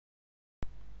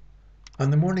On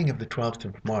the morning of the 12th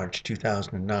of March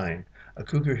 2009, a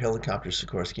Cougar helicopter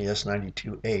Sikorsky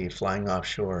S-92A flying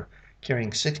offshore,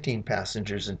 carrying 16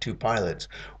 passengers and 2 pilots,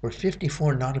 were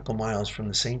 54 nautical miles from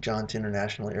the St. John's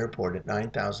International Airport at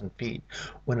 9,000 feet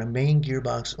when a main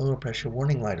gearbox oil pressure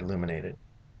warning light illuminated.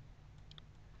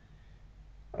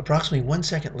 Approximately 1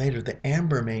 second later, the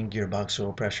amber main gearbox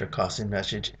oil pressure caution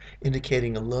message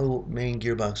indicating a low main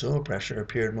gearbox oil pressure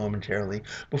appeared momentarily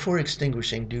before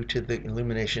extinguishing due to the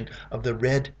illumination of the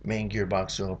red main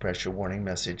gearbox oil pressure warning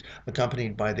message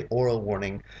accompanied by the oral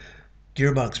warning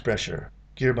gearbox pressure,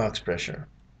 gearbox pressure.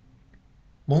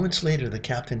 Moments later, the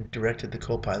captain directed the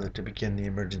co-pilot to begin the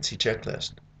emergency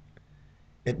checklist.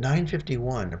 At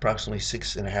 9:51, approximately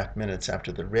 6.5 minutes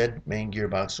after the red main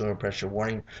gearbox oil pressure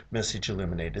warning message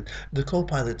illuminated, the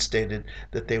co-pilot stated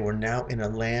that they were now in a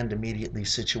land immediately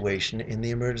situation in the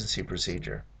emergency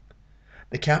procedure.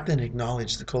 The captain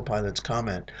acknowledged the co-pilot's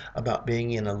comment about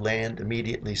being in a land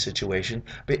immediately situation,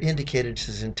 but indicated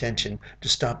his intention to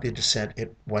stop the descent at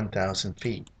 1,000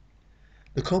 feet.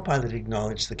 The co-pilot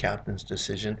acknowledged the captain's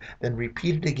decision, then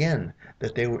repeated again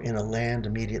that they were in a land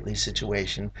immediately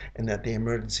situation and that the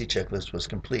emergency checklist was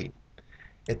complete.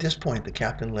 At this point, the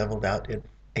captain leveled out at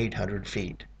 800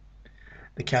 feet.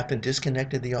 The captain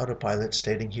disconnected the autopilot,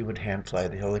 stating he would hand fly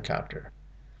the helicopter.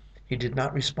 He did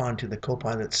not respond to the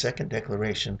co-pilot's second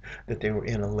declaration that they were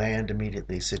in a land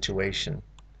immediately situation.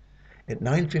 At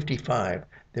 9:55,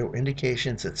 there were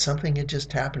indications that something had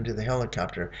just happened to the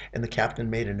helicopter and the captain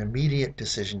made an immediate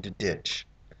decision to ditch.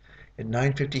 At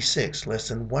 9:56, less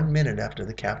than 1 minute after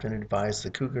the captain advised the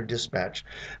Cougar dispatch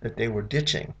that they were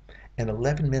ditching, and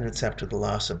 11 minutes after the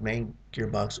loss of main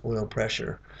gearbox oil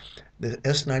pressure, the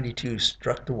S-92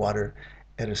 struck the water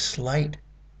at a slight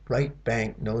right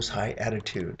bank nose-high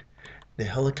attitude. The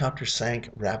helicopter sank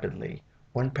rapidly.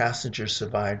 One passenger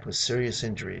survived with serious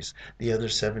injuries. The other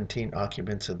 17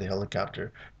 occupants of the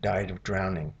helicopter died of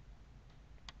drowning.